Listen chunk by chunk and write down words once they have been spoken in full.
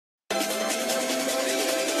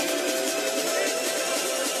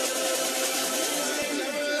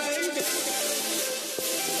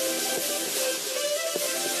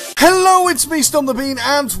Hello, it's me, Stomp The Bean,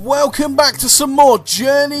 and welcome back to some more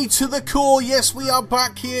Journey to the Core. Yes, we are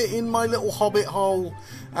back here in my little hobbit hole.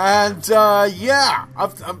 And, yeah,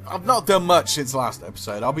 I've not done much since last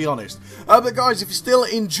episode, I'll be honest. But guys, if you're still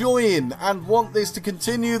enjoying and want this to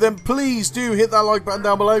continue, then please do hit that like button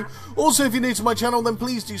down below. Also, if you're new to my channel, then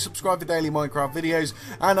please do subscribe for daily Minecraft videos.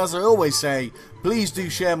 And as I always say, please do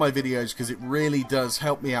share my videos, because it really does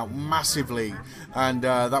help me out massively. And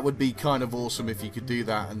that would be kind of awesome if you could do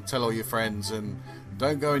that and tell all your friends. And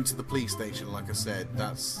don't go into the police station, like I said.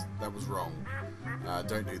 That was wrong.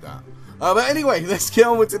 Don't do that. But anyway, let's get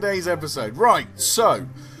on with today's episode. Right, so,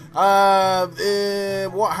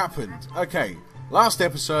 what happened? Okay, last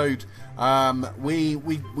episode,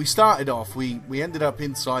 we started off, we ended up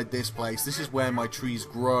inside this place. This is where my trees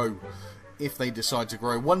grow, if they decide to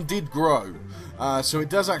grow. One did grow, so it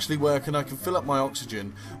does actually work, and I can fill up my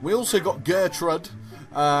oxygen. We also got Gurtrud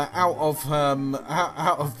out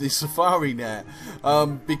of the safari net,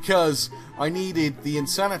 because I needed the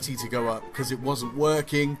insanity to go up because it wasn't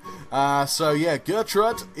working. So yeah,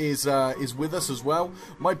 Gurtrud is with us as well.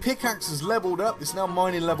 My pickaxe has leveled up. It's now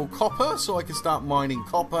mining level copper, so I can start mining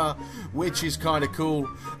copper, which is kind of cool.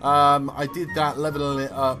 I did that, leveling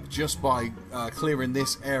it up just by clearing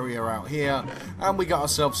this area out here, and we got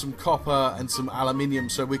ourselves some copper and some aluminium,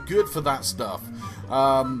 so we're good for that stuff.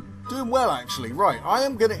 Doing well, actually. Right, I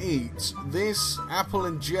am going to eat this apple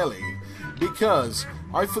and jelly because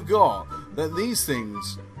I forgot that these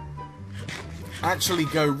things actually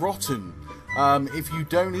go rotten if you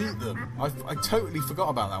don't eat them. I totally forgot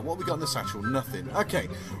about that. What have we got in the satchel? Nothing. Okay,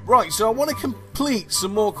 right, so I want to complete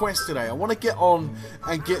some more quests today. I want to get on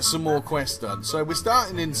and get some more quests done. So we're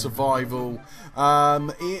starting in survival.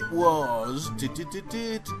 It was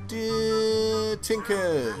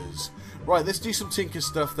Tinkers. Right, let's do some Tinker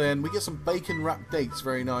stuff then. We get some bacon wrapped dates,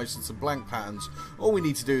 very nice, and some blank patterns. All we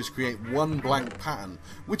need to do is create one blank pattern,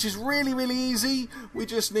 which is really, really easy. We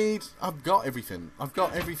just need, I've got everything. I've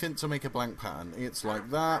got everything to make a blank pattern. It's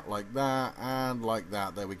like that, and like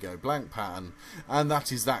that. There we go, blank pattern. And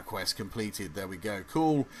that is that quest completed. There we go,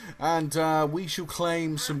 cool. And we shall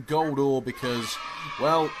claim some gold ore because,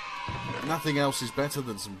 well, nothing else is better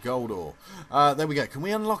than some gold ore. There we go. Can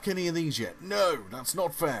we unlock any of these yet? No, that's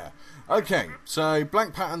not fair. Okay, so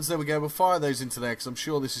blank patterns, there we go. We'll fire those into there because I'm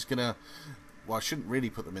sure this is going to... Well, I shouldn't really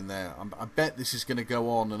put them in there. I bet this is going to go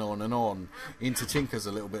on and on and on into Tinkers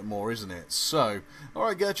a little bit more, isn't it? So,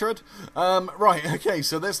 alright, Gurtrud. Right, okay,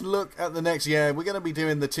 so let's look at the next... Yeah, we're going to be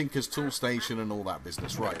doing the Tinkers tool station and all that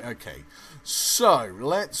business. Right, okay. So,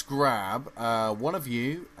 let's grab one of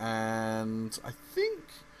you, and I think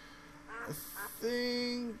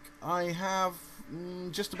I have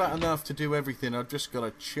just about enough to do everything. I've just got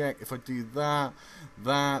to check if I do that.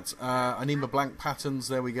 I need my blank patterns.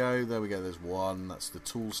 There we go. There we go. There's one. That's the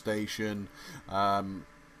tool station. I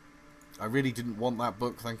really didn't want that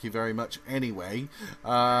book. Thank you very much. Anyway,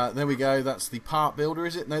 there we go. That's the part builder,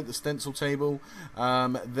 is it? No, the stencil table.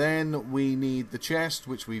 Then we need the chest,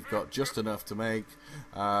 which we've got just enough to make,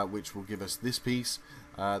 which will give us this piece.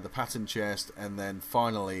 The pattern chest, and then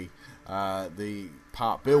finally the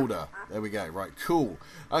part builder. There we go. Right, cool.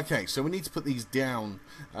 Okay, so we need to put these down.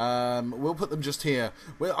 We'll put them just here.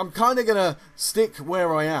 Well, I'm kind of gonna stick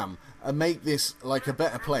where I am and make this like a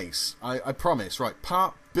better place. I promise. Right,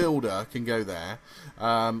 part builder can go there.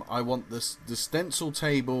 I want the stencil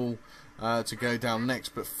table to go down next,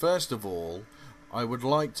 but first of all I would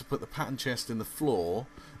like to put the pattern chest in the floor,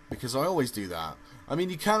 because I always do that. I mean,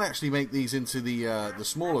 you can actually make these into the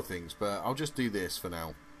smaller things, but I'll just do this for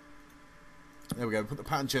now. There we go. Put the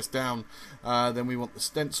pattern chest down. Then we want the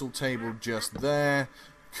stencil table just there.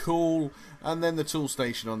 Cool. And then the tool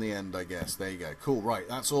station on the end, I guess. There you go. Cool. Right,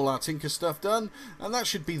 that's all our Tinker stuff done. And that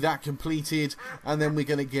should be that completed. And then we're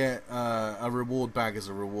going to get a reward bag as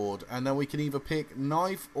a reward. And then we can either pick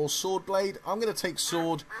knife or sword blade. I'm going to take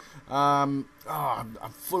sword. I'm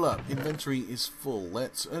full up. Inventory is full.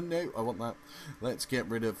 Let's... no, I want that. Let's get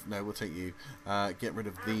rid of... No, we'll take you. Get rid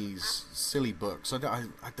of these silly books. I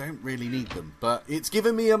don't really need them. But it's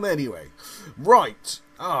giving me them anyway. Right.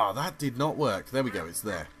 That did not work. There we go. It's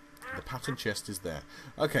there. The pattern chest is there.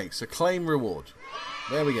 Okay, so claim reward.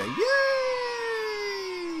 There we go. Yay!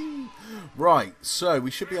 Right, so we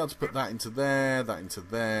should be able to put that into there,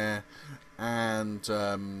 and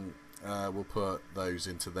we'll put those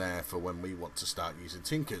into there for when we want to start using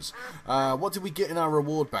Tinkers. What did we get in our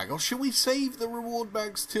reward bag? Or should we save the reward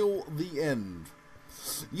bags till the end?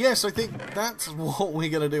 Yes, I think that's what we're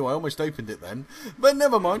going to do. I almost opened it then. But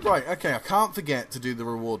never mind. Right, okay, I can't forget to do the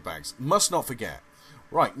reward bags. Must not forget.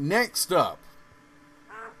 Right, next up,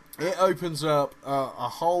 it opens up a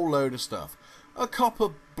whole load of stuff. A copper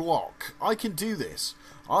block. I can do this.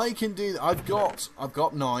 I can do. I've got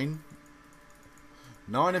 9.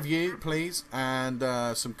 9 of you, please, and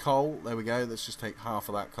some coal. There we go. Let's just take half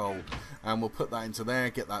of that coal, and we'll put that into there.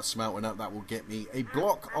 Get that smelting up. That will get me a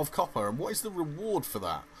block of copper. And what is the reward for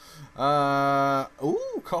that?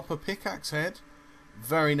 Ooh, copper pickaxe head.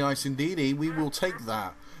 Very nice indeedy. We will take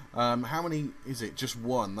that. How many is it? Just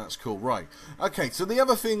 1. That's cool. Right. Okay, so the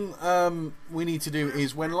other thing we need to do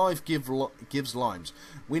is when life gives limes,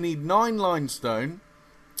 we need 9 limestone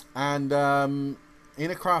and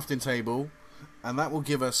in a crafting table, and that will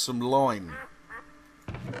give us some lime.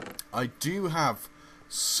 I do have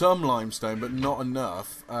some limestone, but not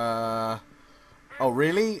enough. Oh,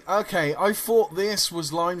 really? Okay, I thought this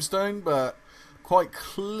was limestone, but quite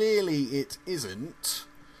clearly it isn't.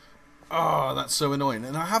 Oh, that's so annoying.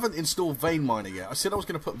 And I haven't installed Vein Miner yet. I said I was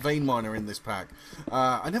going to put Vein Miner in this pack.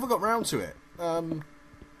 I never got round to it. I'm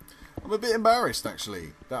a bit embarrassed, actually,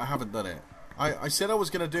 that I haven't done it. I said I was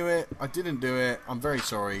going to do it. I didn't do it. I'm very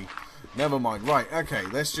sorry. Never mind. Right, okay.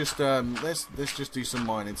 Let's just do some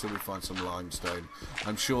mining until we find some limestone.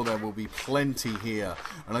 I'm sure there will be plenty here.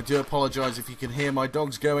 And I do apologise if you can hear my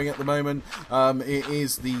dogs going at the moment. It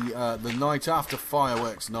is the night after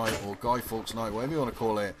fireworks night, or Guy Fawkes night, whatever you want to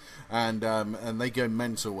call it. And they go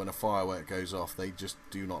mental when a firework goes off. They just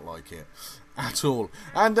do not like it at all.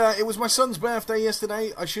 And it was my son's birthday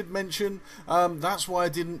yesterday, I should mention. That's why I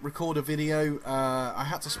didn't record a video. I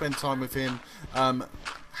had to spend time with him.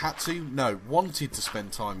 Wanted to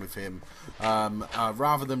spend time with him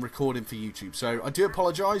rather than recording for YouTube. So I do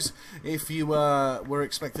apologise if you were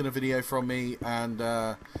expecting a video from me, and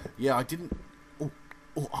yeah, I didn't.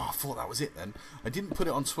 Oh, I thought that was it then. I didn't put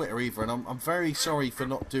it on Twitter either, and I'm very sorry for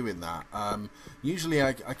not doing that. Usually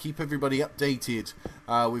I keep everybody updated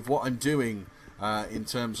with what I'm doing in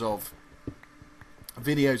terms of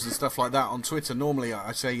videos and stuff like that on Twitter. Normally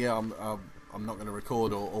I say, yeah, I'm not going to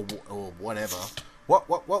record or whatever.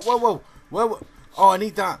 Whoa. Oh, I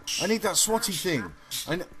need that swatty thing.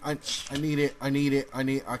 I need it.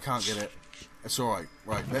 I can't get it. It's alright.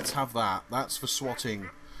 Right, let's have that. That's for swatting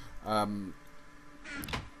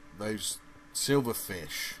those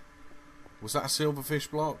silverfish. Was that a silverfish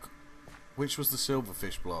block? Which was the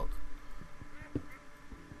silverfish block?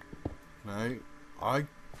 No, I'm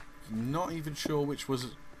not even sure which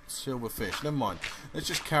was silverfish. Never mind. Let's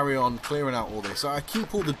just carry on clearing out all this. I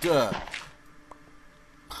keep all the dirt.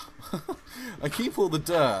 I keep all the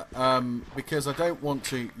dirt because I don't want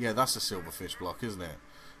to. Yeah, that's a silverfish block, isn't it?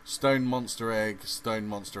 Stone monster egg, stone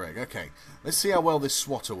monster egg. Okay, let's see how well this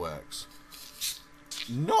swatter works.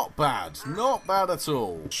 Not bad at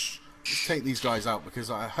all. Let's take these guys out because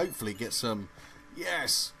I hopefully get some.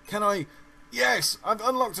 Yes, can I? Yes, I've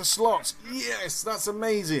unlocked a slot. Yes, that's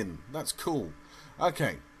amazing. That's cool.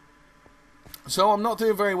 Okay. So I'm not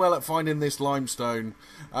doing very well at finding this limestone.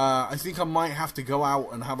 I think I might have to go out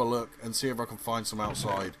and have a look and see if I can find some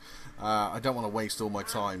outside. I don't want to waste all my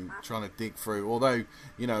time trying to dig through. Although,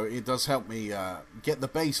 you know, it does help me get the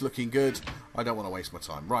base looking good. I don't want to waste my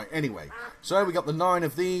time. Right, anyway. So we got the 9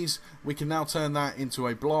 of these. We can now turn that into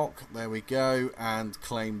a block. There we go. And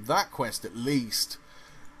claim that quest at least.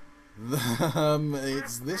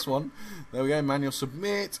 It's this one. There we go, manual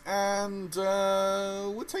submit, and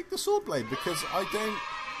we'll take the sword blade because I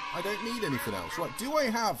don't need anything else. Right, do I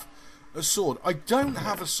have a sword? I don't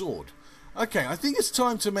have a sword. Okay, I think it's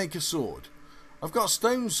time to make a sword. I've got a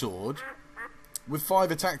stone sword with 5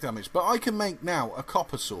 attack damage, but I can make now a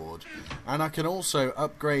copper sword, and I can also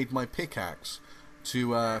upgrade my pickaxe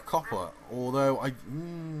to copper, although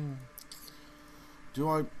do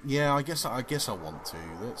I? Yeah, I guess I want to.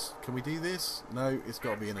 Can we do this? No, it's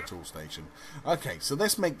got to be in a tool station. Okay, so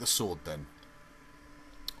let's make the sword then.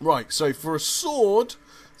 Right, so for a sword,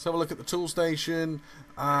 let's have a look at the tool station.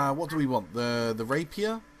 What do we want? The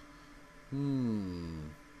rapier?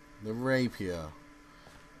 The rapier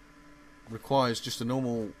requires just a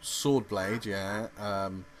normal sword blade. Yeah,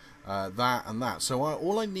 that and that. So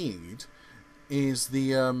all I need is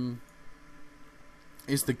the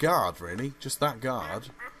guard, really. Just that guard.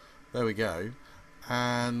 There we go.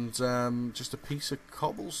 And just a piece of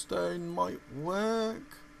cobblestone might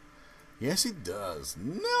work. Yes, it does.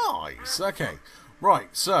 Nice. Okay. Right,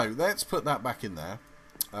 so let's put that back in there.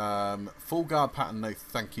 Full guard pattern, no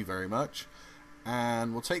thank you very much.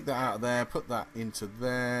 And we'll take that out of there, put that into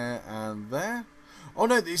there and there. Oh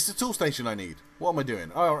no, it's the tool station I need. What am I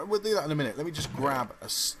doing? Alright, we'll do that in a minute. Let me just grab a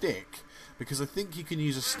stick, because I think you can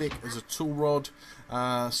use a stick as a tool rod.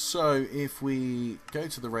 So if we go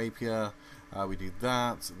to the rapier, we do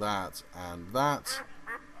that, that, and that.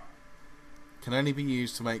 Can only be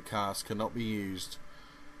used to make casts, cannot be used.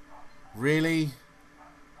 Really?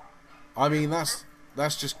 I mean, that's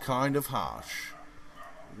just kind of harsh.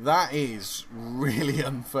 That is really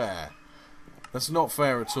unfair. That's not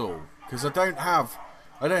fair at all. Because I don't have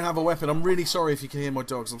a weapon. I'm really sorry if you can hear my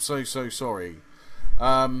dogs. I'm so sorry.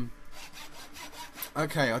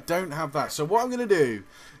 Okay, I don't have that. So what I'm going to do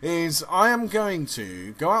is I am going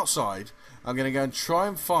to go outside. I'm going to go and try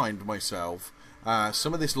and find myself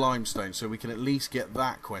some of this limestone so we can at least get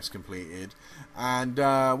that quest completed. And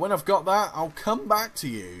when I've got that, I'll come back to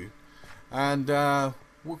you and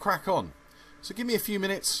we'll crack on. So give me a few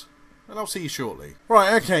minutes and I'll see you shortly.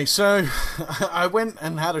 Right, okay, so I went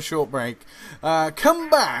and had a short break. Come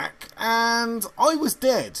back and I was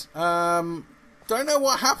dead. Don't know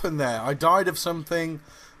what happened there. I died of something.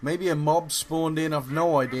 Maybe a mob spawned in. I've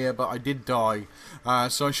no idea, but I did die.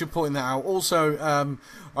 So I should point that out. Also,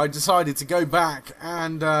 I decided to go back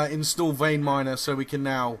and install Vein Miner so we can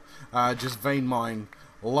now just vein mine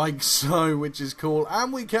like so, which is cool.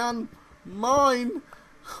 And we can mine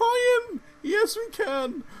iron. Yes, we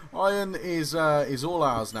can. Iron is all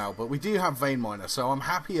ours now, but we do have Vein Miner, so I'm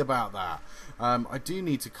happy about that. I do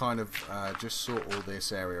need to kind of just sort all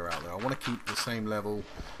this area out there. I want to keep the same level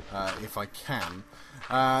if I can.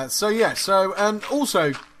 So yeah, and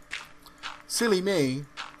also, silly me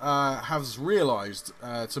has realised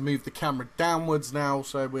to move the camera downwards now,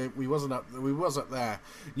 so we wasn't up there.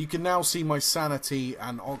 You can now see my sanity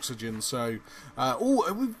and oxygen. So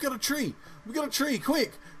oh, we've got a tree. We've got a tree.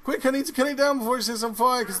 Quick! I need to cut it down before it sets on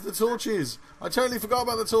fire because of the torches. I totally forgot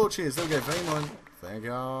about the torches. There we go. Vein mine. Thank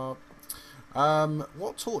God.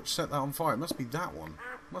 What torch set that on fire? It must be that one.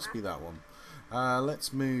 Must be that one.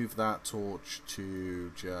 Let's move that torch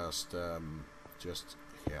to just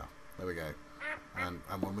here. There we go. And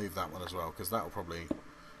we'll move that one as well because that'll probably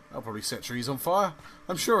set trees on fire.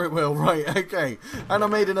 I'm sure it will. Right, okay. And I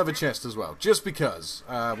made another chest as well, just because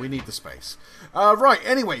we need the space. Right,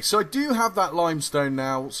 anyway, so I do have that limestone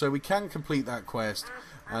now, so we can complete that quest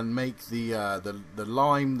and make the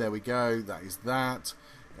lime. There we go. That is that.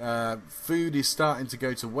 Food is starting to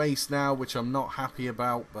go to waste now, which I'm not happy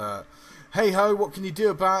about, but hey ho, what can you do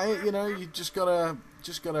about it? You know, you just gotta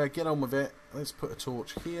get on with it. Let's put a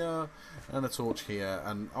torch here and a torch here,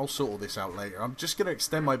 and I'll sort all this out later. I'm just gonna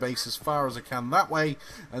extend my base as far as I can that way,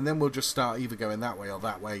 and then we'll just start either going that way or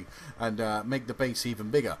that way and make the base even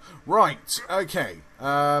bigger. Right, okay.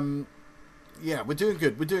 Yeah, we're doing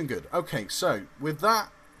good. Okay, so with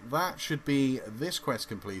that should be this quest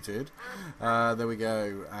completed. There we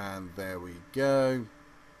go, and there we go.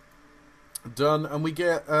 Done, and we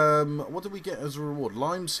get, what do we get as a reward?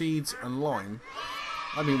 Lime seeds and lime.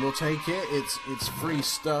 I mean, we'll take it. It's free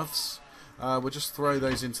stuffs. We'll just throw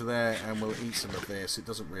those into there, and we'll eat some of this. It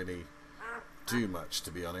doesn't really do much,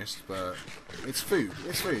 to be honest, but it's food.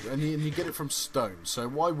 It's food, and you get it from stone, so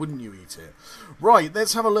why wouldn't you eat it? Right,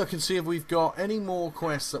 let's have a look and see if we've got any more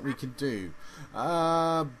quests that we can do.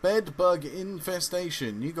 Bed bug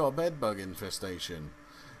infestation. You got a bed bug infestation.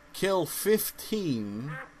 Kill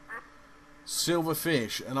 15 silver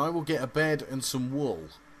fish, and I will get a bed and some wool.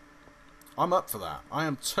 I'm up for that. I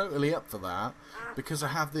am totally up for that because I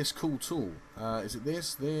have this cool tool. Is it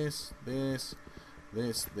this?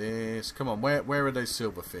 Come on, where are those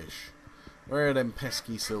silver fish? Where are them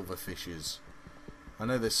pesky silver fishes? I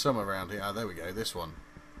know there's some around here. Ah, there we go. This one.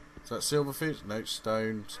 Is that silverfish? No,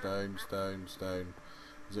 stone.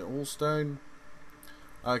 Is it all stone?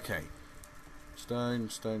 Okay. Stone.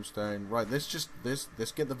 Right, let's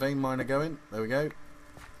get the vein miner going. There we go.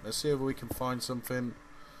 Let's see if we can find something.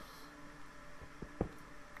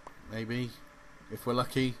 Maybe, if we're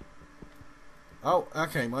lucky. Oh,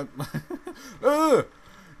 okay. No!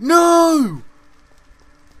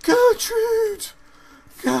 Gurtrud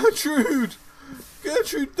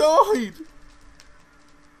died.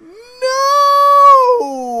 No!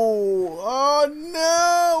 Oh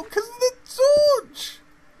no! Because of the torch!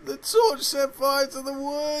 The torch set fire to the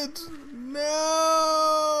wood!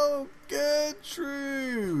 No!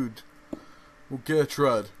 Gurtrud! Well,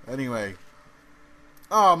 Gurtrud. Anyway.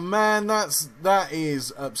 Oh man, that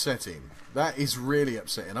is upsetting. That is really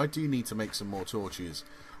upsetting. I do need to make some more torches.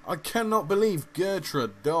 I cannot believe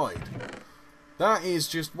Gurtrud died. That is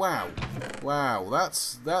just wow. Wow,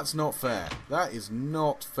 that's not fair. That is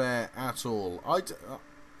not fair at all. I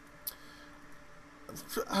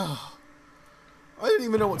don't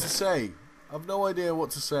even know what to say. I've no idea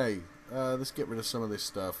what to say. Let's get rid of some of this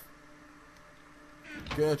stuff.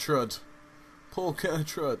 Gurtrud. Poor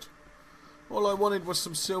Gurtrud. All I wanted was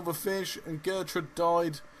some silver fish, and Gurtrud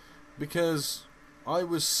died because I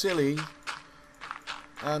was silly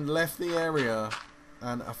and left the area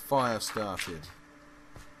and a fire started.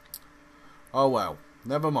 Oh well,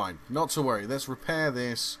 never mind, not to worry. Let's repair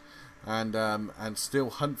this and still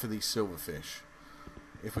hunt for these silverfish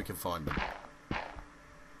if we can find them.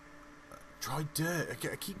 Dry dirt.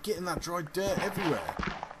 I keep getting that dry dirt everywhere.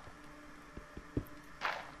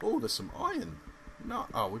 Oh, there's some iron. No,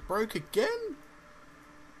 oh, we broke again.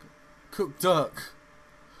 Cooked duck.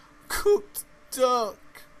 Cooked duck.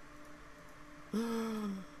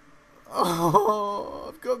 Oh,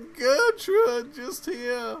 I've got Gurtrud just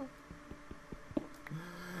here.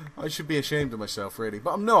 I should be ashamed of myself, really,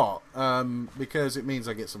 but I'm not, because it means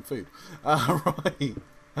I get some food. Right.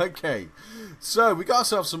 Okay, so we got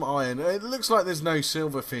ourselves some iron. It looks like there's no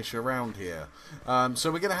silverfish around here, so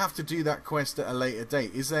we're going to have to do that quest at a later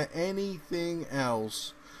date. Is there anything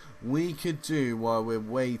else we could do while we're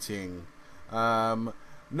waiting?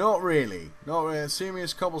 Not really. Not really. A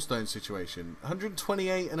serious cobblestone situation.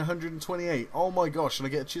 128 and 128. Oh my gosh, and I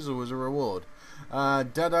get a chisel as a reward. A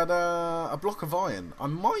block of iron. I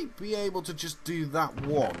might be able to just do that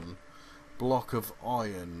one block of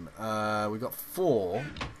iron. We got 4.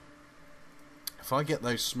 If I get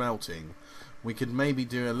those smelting, we could maybe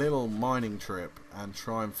do a little mining trip and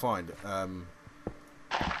try and find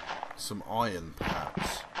some iron,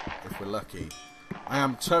 perhaps, if we're lucky. I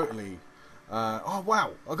am totally... oh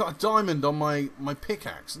wow, I got a diamond on my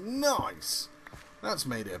pickaxe. Nice! That's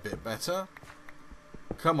made it a bit better.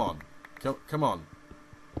 Come on. Come on.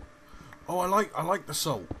 Oh, I like the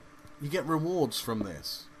salt. You get rewards from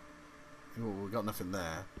this. Oh, we got nothing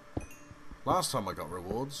there. Last time I got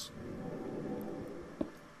rewards.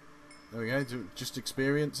 There we go. Just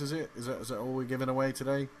experience, is it? Is that all we're giving away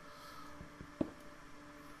today?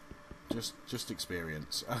 Just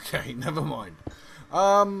experience. Okay, never mind.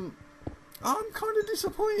 I'm kind of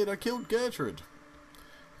disappointed I killed Gurtrud.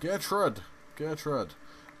 Gurtrud.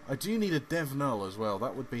 I do need a dev null as well.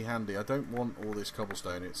 That would be handy. I don't want all this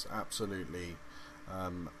cobblestone. It's absolutely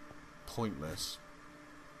pointless.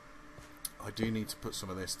 I do need to put some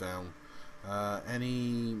of this down.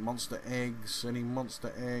 Any monster eggs? Any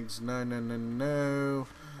monster eggs? No. No.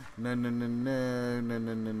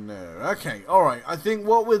 Okay, alright. I think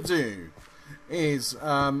what we'll do is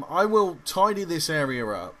I will tidy this area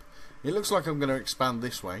up. It looks like I'm going to expand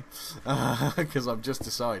this way because I've just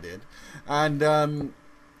decided. And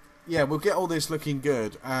yeah, we'll get all this looking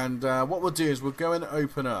good. And what we'll do is we'll go and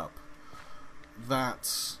open up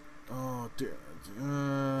that... Oh,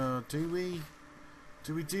 do we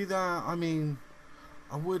do that? I mean,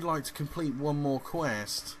 I would like to complete one more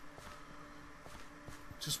quest.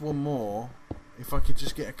 Just one more. If I could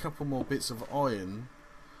just get a couple more bits of iron,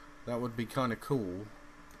 that would be kind of cool.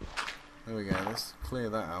 There we go. Let's clear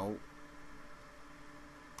that out.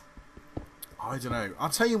 I don't know. I'll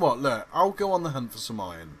tell you what, look, I'll go on the hunt for some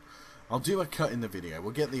iron. I'll do a cut in the video.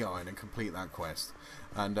 We'll get the iron and complete that quest.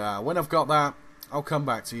 And when I've got that, I'll come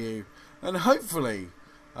back to you. And hopefully,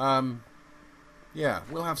 yeah,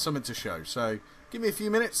 we'll have something to show. So, give me a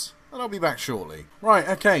few minutes, and I'll be back shortly. Right,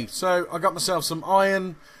 okay, so I got myself some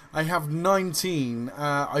iron. I have 19.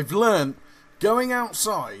 I've learned going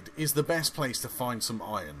outside is the best place to find some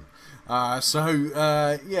iron.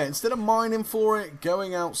 Yeah, instead of mining for it,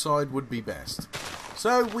 going outside would be best.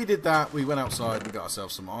 So we did that. We went outside. We got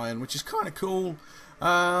ourselves some iron, which is kind of cool.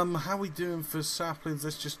 How are we doing for saplings?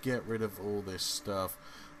 Let's just get rid of all this stuff.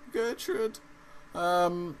 Gurtrud.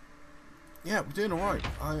 Yeah, we're doing all right.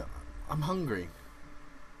 I'm hungry.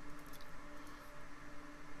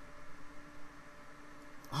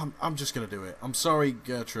 I'm just gonna do it. I'm sorry,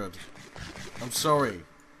 Gurtrud. I'm sorry.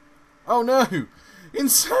 Oh no!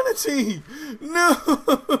 Insanity! No!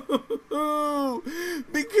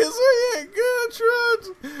 Because I ate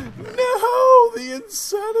Gurtrud! No! The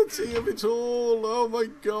insanity of it all! Oh my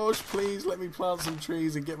gosh, please let me plant some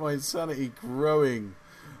trees and get my insanity growing.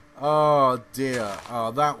 Oh dear.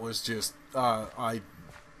 Oh, that was just... I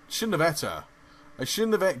shouldn't have ate her. I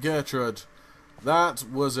shouldn't have ate Gurtrud. That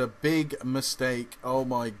was a big mistake. Oh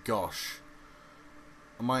my gosh.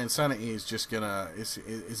 My insanity is just gonna... Is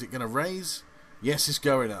it gonna raise? Yes, it's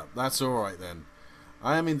going up. That's alright then.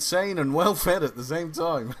 I am insane and well fed at the same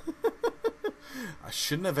time. I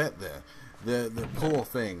shouldn't have ate the poor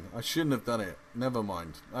thing. I shouldn't have done it. Never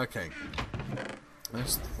mind. Okay.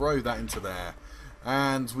 Let's throw that into there.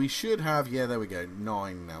 And we should have, yeah, there we go,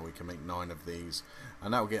 9 now. We can make 9 of these.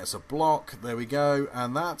 And that will get us a block. There we go.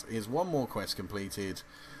 And that is one more quest completed.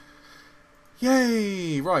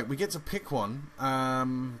 Yay! Right, we get to pick one. I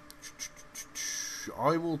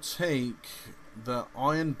will take the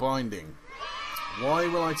iron binding. Why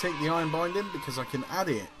will I take the iron binding? Because I can add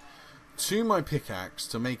it to my pickaxe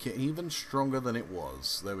to make it even stronger than it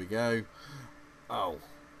was. There we go. Oh,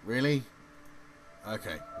 really?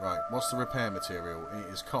 Okay, right. What's the repair material? It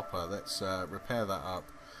is copper. Let's repair that up.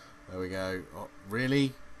 There we go. Oh,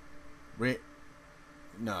 really?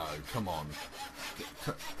 No, come on.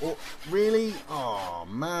 Oh, really? Oh,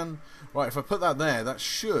 man. Right, if I put that there, that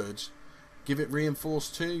should give it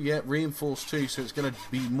reinforced 2. Yeah, reinforced 2, so it's going to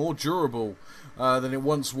be more durable than it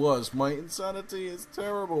once was. My insanity is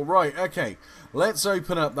terrible. Right, okay. Let's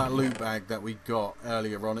open up that loot bag that we got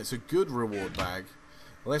earlier on. It's a good reward bag.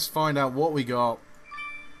 Let's find out what we got.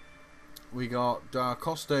 We got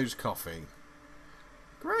Costo's coffee.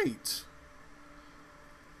 Great.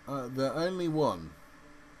 The only one.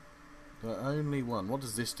 The only one. What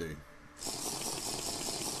does this do?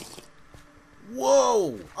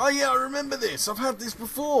 Whoa! Oh yeah, I remember this. I've had this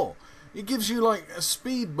before. It gives you like a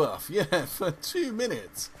speed buff. Yeah, for 2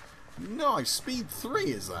 minutes. Nice. Speed 3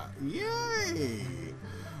 is that? Yay!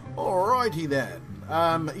 Alrighty then.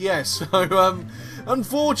 Yeah, so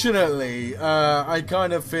unfortunately, I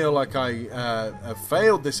kind of feel like I have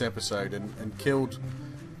failed this episode and killed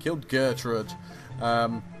Gurtrud.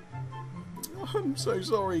 I'm so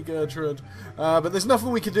sorry, Gurtrud. But there's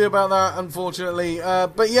nothing we can do about that, unfortunately.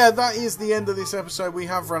 But yeah, that is the end of this episode. We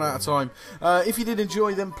have run out of time. If you did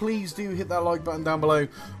enjoy, then please do hit that like button down below.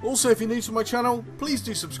 Also, if you're new to my channel, please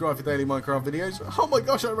do subscribe for daily Minecraft videos. Oh my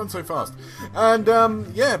gosh, I run so fast. And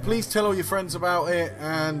yeah, please tell all your friends about it.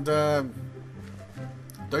 And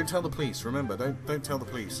don't tell the police. Remember, don't tell the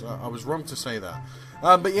police. I was wrong to say that.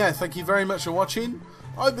 But yeah, thank you very much for watching.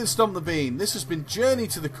 I've been Stomp the Bean. This has been Journey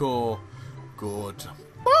to the Core. Good.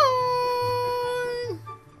 Bye.